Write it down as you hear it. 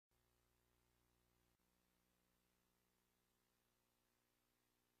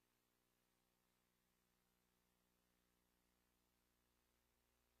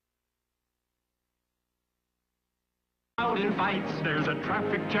Out in fights, there's a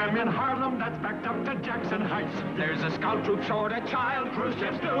traffic jam in Harlem that's backed up to Jackson Heights. There's a scout troop short a child, cruise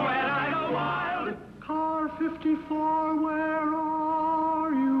ships do, and I know wild. Car 54, where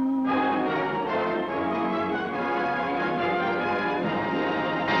are you?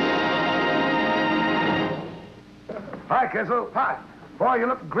 Hi, Kissel. Hi. Boy, you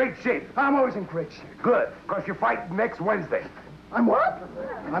look in great shape. I'm always in great shape. Good, because you're fighting next Wednesday. I'm what?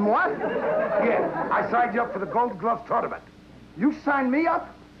 I'm what? Yeah, I signed you up for the Gold Glove tournament. You signed me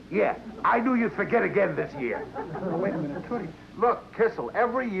up? Yeah, I knew you'd forget again this year. Oh, wait a minute, Tootie. Look, Kissel,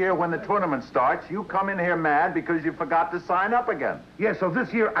 every year when the tournament starts, you come in here mad because you forgot to sign up again. Yeah, so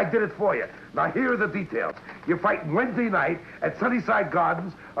this year I did it for you. Now, here are the details. You're fighting Wednesday night at Sunnyside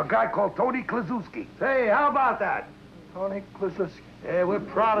Gardens, a guy called Tony Klazuski. Hey, how about that? Tony Klazuski. Hey, we're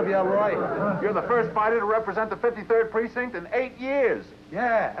proud of you, all right. You're the first fighter to represent the 53rd Precinct in 8 years.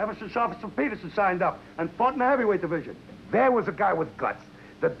 Yeah, ever since Officer Peterson signed up and fought in the heavyweight division. There was a guy with guts.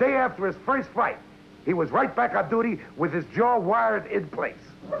 The day after his first fight, he was right back on duty with his jaw wired in place.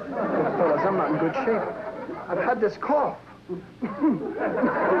 Look, fellas, I'm not in good shape. I've had this cough.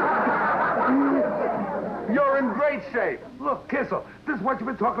 You're in great shape. Look, Kissel, this is what you've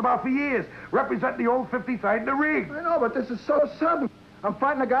been talking about for years, representing the old 50 side in the ring. I know, but this is so sudden. I'm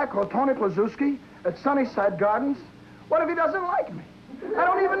fighting a guy called Tony Klazuski at Sunnyside Gardens. What if he doesn't like me? I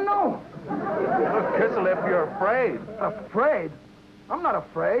don't even know. Look, Kissel, if you're afraid. Afraid? I'm not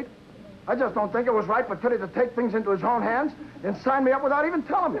afraid. I just don't think it was right for Tootie to take things into his own hands and sign me up without even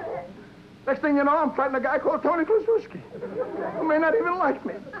telling me. Next thing you know, I'm fighting a guy called Tony Klazuski, who may not even like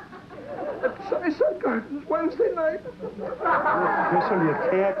me. At Sunnyside Gardens, Wednesday night. Kissel, you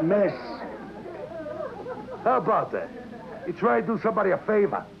can't miss. How about that? You try to do somebody a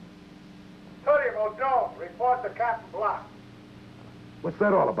favor. Tootie Muldoon, report to Captain Block. What's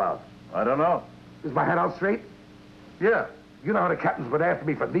that all about? I don't know. Is my head out straight? Yeah, You know how the captain's been after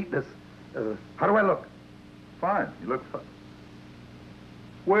me for neatness. How do I look? fine. You look fine.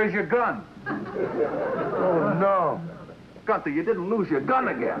 Where's your gun? Oh, no. Gunther, you didn't lose your gun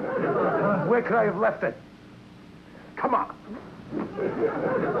again. Where could I have left it? Come on.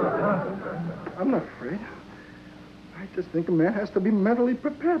 I'm not afraid. I just think a man has to be mentally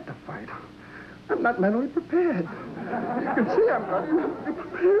prepared to fight. I'm not mentally prepared. You can see I'm not mentally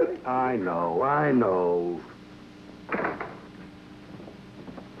prepared. I know.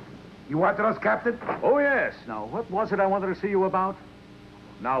 You wanted us, Captain? Oh, yes. Now, what was it I wanted to see you about?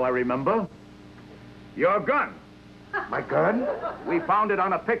 Now I remember. Your gun. My gun? We found it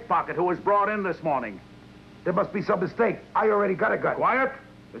on a pickpocket who was brought in this morning. There must be some mistake. I already got a gun. Quiet.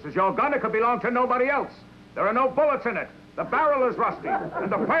 This is your gun. It could belong to nobody else. There are no bullets in it. The barrel is rusty, and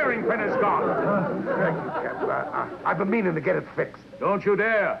the firing pin is gone. Thank you, Captain. I've been meaning to get it fixed. Don't you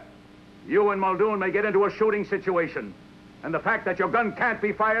dare. You and Muldoon may get into a shooting situation. And the fact that your gun can't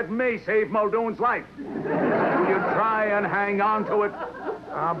be fired may save Muldoon's life. Will you try and hang on to it?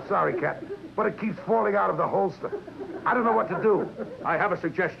 I'm sorry, Captain, but it keeps falling out of the holster. I don't know what to do. I have a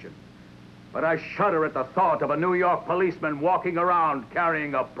suggestion. But I shudder at the thought of a New York policeman walking around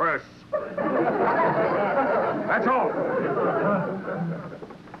carrying a purse. That's all.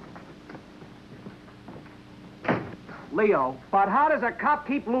 Leo, but how does a cop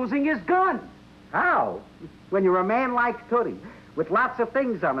keep losing his gun? How? When you're a man like Tootie, with lots of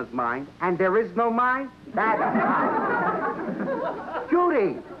things on his mind, and there is no mind, that's how.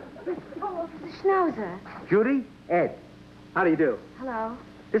 Judy! Oh, Schnauzer. Judy? Ed. How do you do? Hello.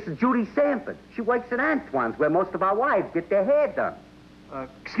 This is Judy Sanford. She works at Antoine's, where most of our wives get their hair done.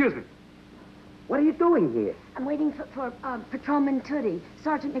 Excuse me. What are you doing here? I'm waiting for Patrolman Tootie.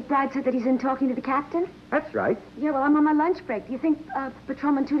 Sergeant McBride said that he's in talking to the captain. That's right. Yeah, well, I'm on my lunch break. Do you think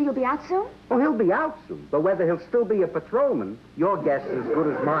Patrolman Tootie will be out soon? Oh, he'll be out soon. But whether he'll still be a patrolman, your guess is as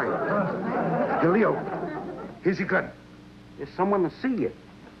good as mine. Leo, here's your gun. There's someone to see you.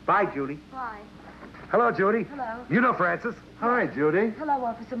 Bye, Judy. Bye. Hello, Judy. Hello. You know Francis. Hi, Judy. Hello,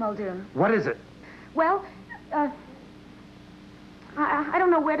 Officer Muldoon. What is it? Well, I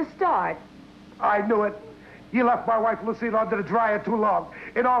don't know where to start. I knew it. You left my wife Lucille under the dryer too long,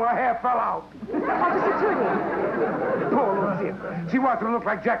 and all her hair fell out. Officer Tootie. Poor Lucille. She wanted to look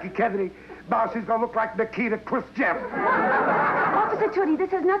like Jackie Kennedy. Now she's going to look like Nikita Khrushchev. Officer Tootie,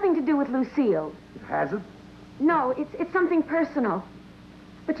 this has nothing to do with Lucille. It hasn't? No, it's something personal.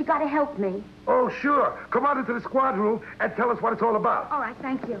 But you got to help me. Oh, sure. Come on into the squad room and tell us what it's all about. All right,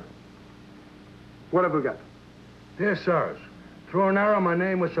 thank you. What have we got? Dear sirs, through an error, my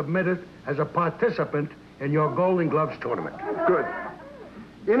name was submitted as a participant in your Golden Gloves tournament. Good.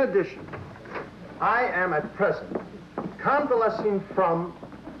 In addition, I am at present convalescing from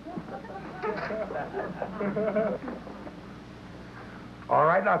All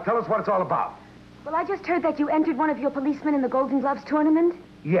right, now tell us what it's all about. Well, I just heard that you entered one of your policemen in the Golden Gloves tournament.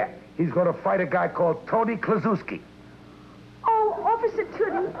 Yeah, he's going to fight a guy called Tony Klazuski. Oh, Officer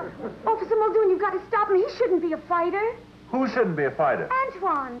Tootie. Officer Muldoon, you've got to stop him. He shouldn't be a fighter. Who shouldn't be a fighter?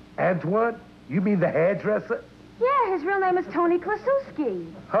 Antoine. Antoine? You mean the hairdresser? Yeah, his real name is Tony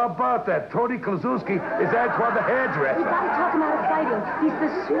Klazuski. How about that? Tony Klazuski is Antoine the You've hairdresser. got to talk him out of fighting. He's the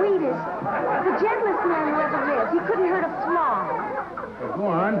sweetest, the gentlest man who ever lived. He couldn't hurt a fly. Go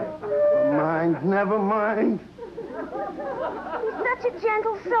on. Never mind. He's such a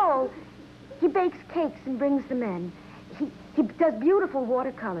gentle soul. He bakes cakes and brings them in. He does beautiful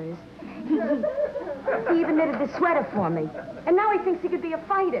watercolors. He even knitted this sweater for me. And now he thinks he could be a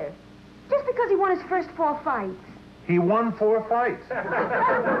fighter. Just because he won his first 4 fights. He won 4 fights.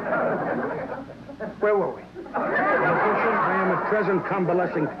 Where were we? I am at present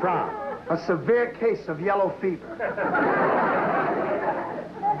convalescing from. A severe case of yellow fever.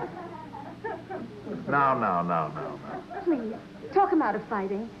 No. Please, talk him out of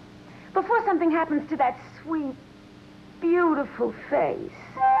fighting. Before something happens to that sweet, beautiful face.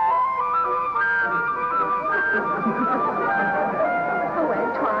 Oh,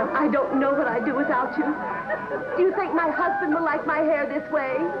 Antoine, I don't know what I'd do without you. Do you think my husband will like my hair this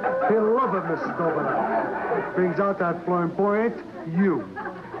way? He'll love it, Mrs. Doberman. Brings out that flamboyant you.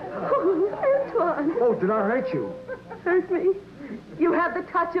 Oh, Antoine. Oh, did I hurt you? Hurt me. You have the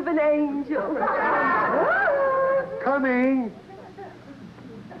touch of an angel. Coming.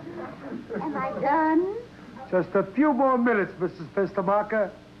 Am I done? Just a few more minutes, Mrs. Pistamacher.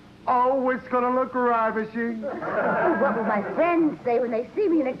 Oh, it's going to look ravishing. What will my friends say when they see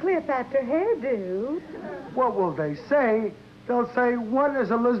me in a Cleopatra hairdo? What will they say? They'll say, what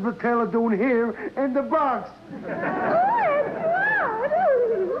is Elizabeth Taylor doing here in the Bronx?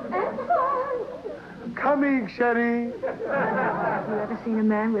 Coming, Sherry. Have you ever seen a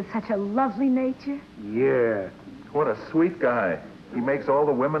man with such a lovely nature? Yeah. What a sweet guy. He makes all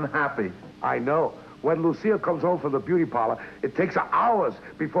the women happy. I know. When Lucille comes home from the beauty parlor, it takes her hours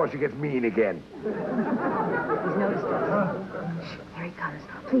before she gets mean again. He's noticed us. Shh, here he comes.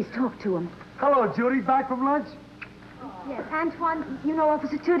 Please talk to him. Hello, Judy. Back from lunch? Yes, Antoine, you know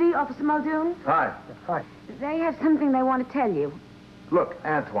Officer Tootie, Officer Muldoon? Hi. Hi. They have something they want to tell you. Look,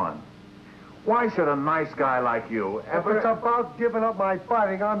 Antoine, why should a nice guy like you If ever... it's about giving up my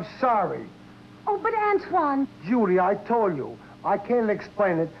fighting, I'm sorry. Oh, but Antoine... Judy, I told you. I can't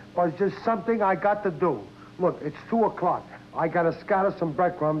explain it, but it's just something I got to do. Look, it's 2 o'clock. I got to scatter some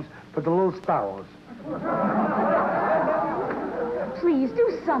breadcrumbs for the little sparrows. Please,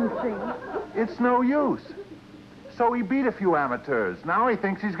 do something. It's no use. So he beat a few amateurs. Now he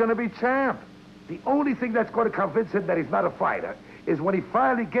thinks he's going to be champ. The only thing that's going to convince him that he's not a fighter is when he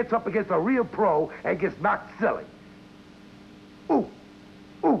finally gets up against a real pro and gets knocked silly. Ooh.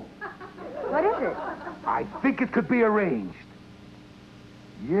 What is it? I think it could be arranged.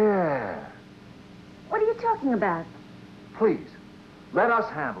 Yeah. What are you talking about? Please, let us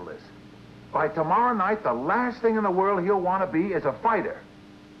handle this. By tomorrow night, the last thing in the world he'll want to be is a fighter.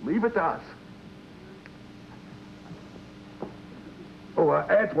 Leave it to us. Oh,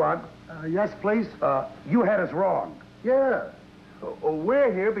 Antoine, Yes, please? you had us wrong. Yeah.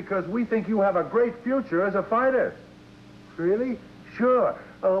 We're here because we think you have a great future as a fighter. Really? Sure.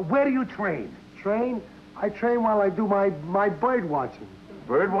 Where do you train? Train? I train while I do my bird watching.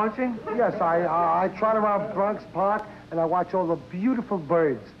 Bird watching? Yes, I trot around Bronx Park and I watch all the beautiful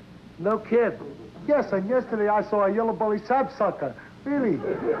birds. No kid. Yes, and yesterday I saw a yellow-bellied sapsucker. Really?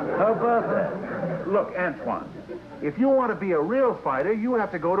 How about that? Look, Antoine, if you want to be a real fighter, you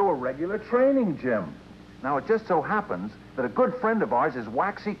have to go to a regular training gym. Now, it just so happens that a good friend of ours is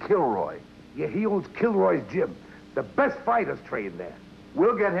Waxy Kilroy. Yeah, he owns Kilroy's gym. The best fighters train there.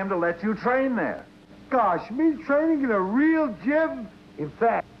 We'll get him to let you train there. Gosh, me training in a real gym? In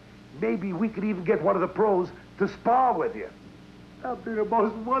fact, maybe we could even get one of the pros to spar with you. That'd be the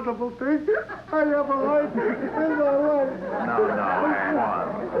most wonderful thing I ever heard in my life. No,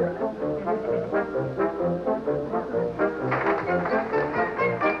 Antoine.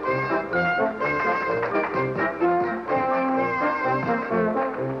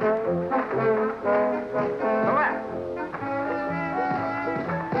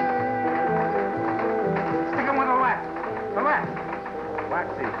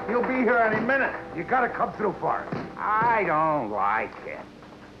 He'll be here any minute. You gotta come through for it. I don't like it.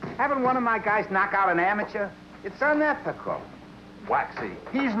 Having one of my guys knock out an amateur, it's unethical. Waxy,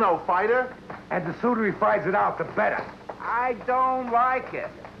 he's no fighter. And the sooner he finds it out, the better. I don't like it.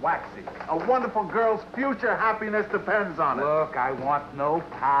 Waxy, a wonderful girl's future happiness depends on it. Look, I want no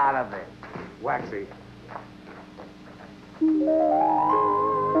part of it. Waxy.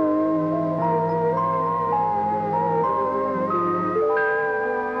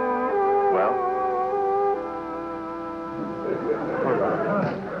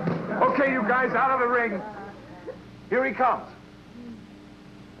 ring. Here he comes.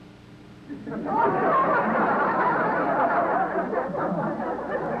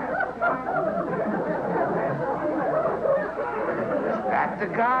 That the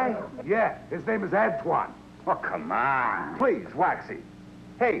guy? Yeah, his name is Antoine. Oh, come on. Please, Waxy.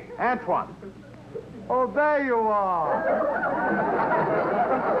 Hey, Antoine. Oh, there you are.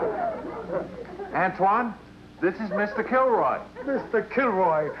 Antoine, this is Mr. Kilroy. Mr.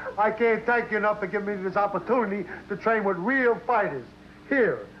 Kilroy, I can't thank you enough for giving me this opportunity to train with real fighters.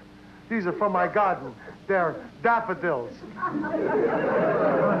 Here, these are from my garden. They're daffodils.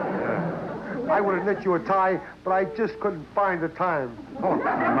 I would have knit you a tie, but I just couldn't find the time. Oh,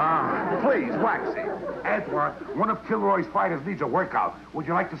 come on. Please, Waxy. Antoine, one of Kilroy's fighters needs a workout. Would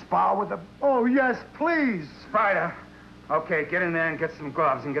you like to spar with him? Oh, yes, please. Spider. Okay, get in there and get some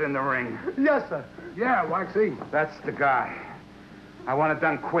gloves and get in the ring. Yes, sir. Yeah, Waxy. That's the guy. I want it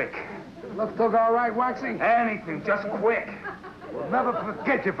done quick. Left hook all right, Waxy? Anything, just quick. We'll never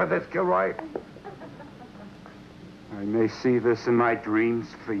forget you for this, Kilroy. I may see this in my dreams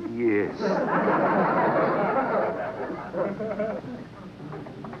for years.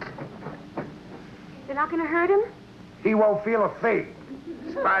 They're not going to hurt him? He won't feel a thing.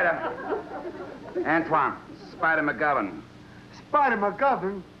 Spider. Antoine. Spider McGovern. Spider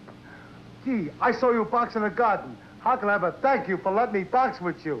McGovern? Gee, I saw you box in the garden. How can I ever thank you for letting me box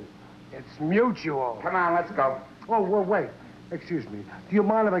with you? It's mutual. Come on, let's go. Oh, well, wait. Excuse me. Do you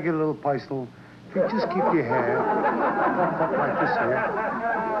mind if I get a little personal? If you just keep your hair up like this here,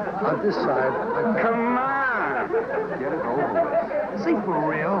 on this side. Come on. Get it over with. See, for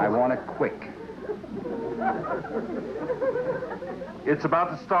real. I want it quick. It's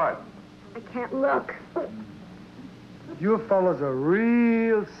about to start. I can't look. You fellas are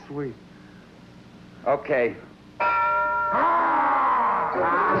real sweet. Okay.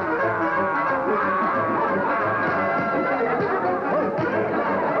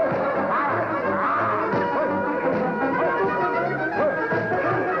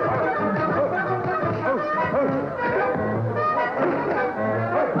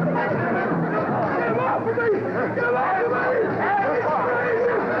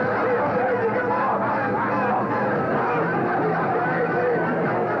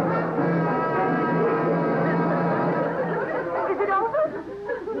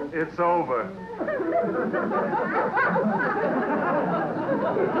 It's over.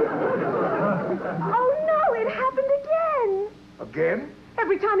 Oh, no, it happened again. Again?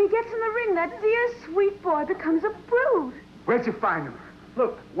 Every time he gets in the ring, that dear, sweet boy becomes a brute. Where'd you find him?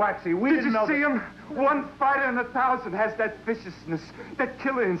 Look, Waxy, we Did didn't know you see him? One fighter in 1,000 has that viciousness, that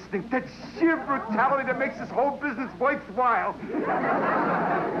killer instinct, that sheer brutality that makes this whole business worthwhile.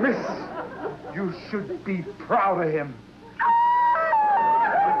 Miss, you should be proud of him.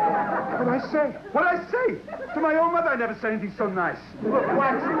 What'd I say? What'd I say? To my own mother, I never said anything so nice. Look,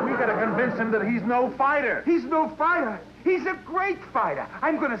 Waxy, we gotta convince him that he's no fighter. He's no fighter. He's a great fighter.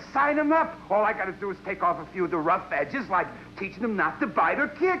 I'm going to sign him up. All I got to do is take off a few of the rough edges, like teaching him not to bite or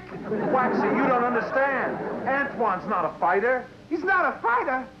kick. Waxy, you don't understand. Antoine's not a fighter. He's not a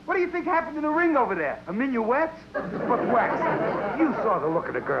fighter. What do you think happened in the ring over there? A minuet? But, Waxy, you saw the look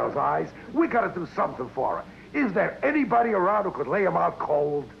in the girl's eyes. We gotta do something for her. Is there anybody around who could lay him out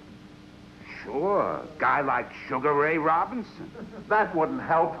cold? Sure. A guy like Sugar Ray Robinson. That wouldn't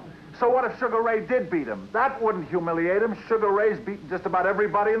help. So what if Sugar Ray did beat him? That wouldn't humiliate him. Sugar Ray's beaten just about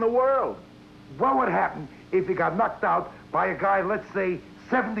everybody in the world. What would happen if he got knocked out by a guy, let's say,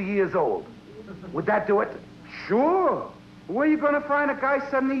 70 years old? Would that do it? Sure. Where are you going to find a guy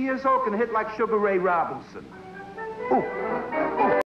 70 years old can hit like Sugar Ray Robinson? Ooh.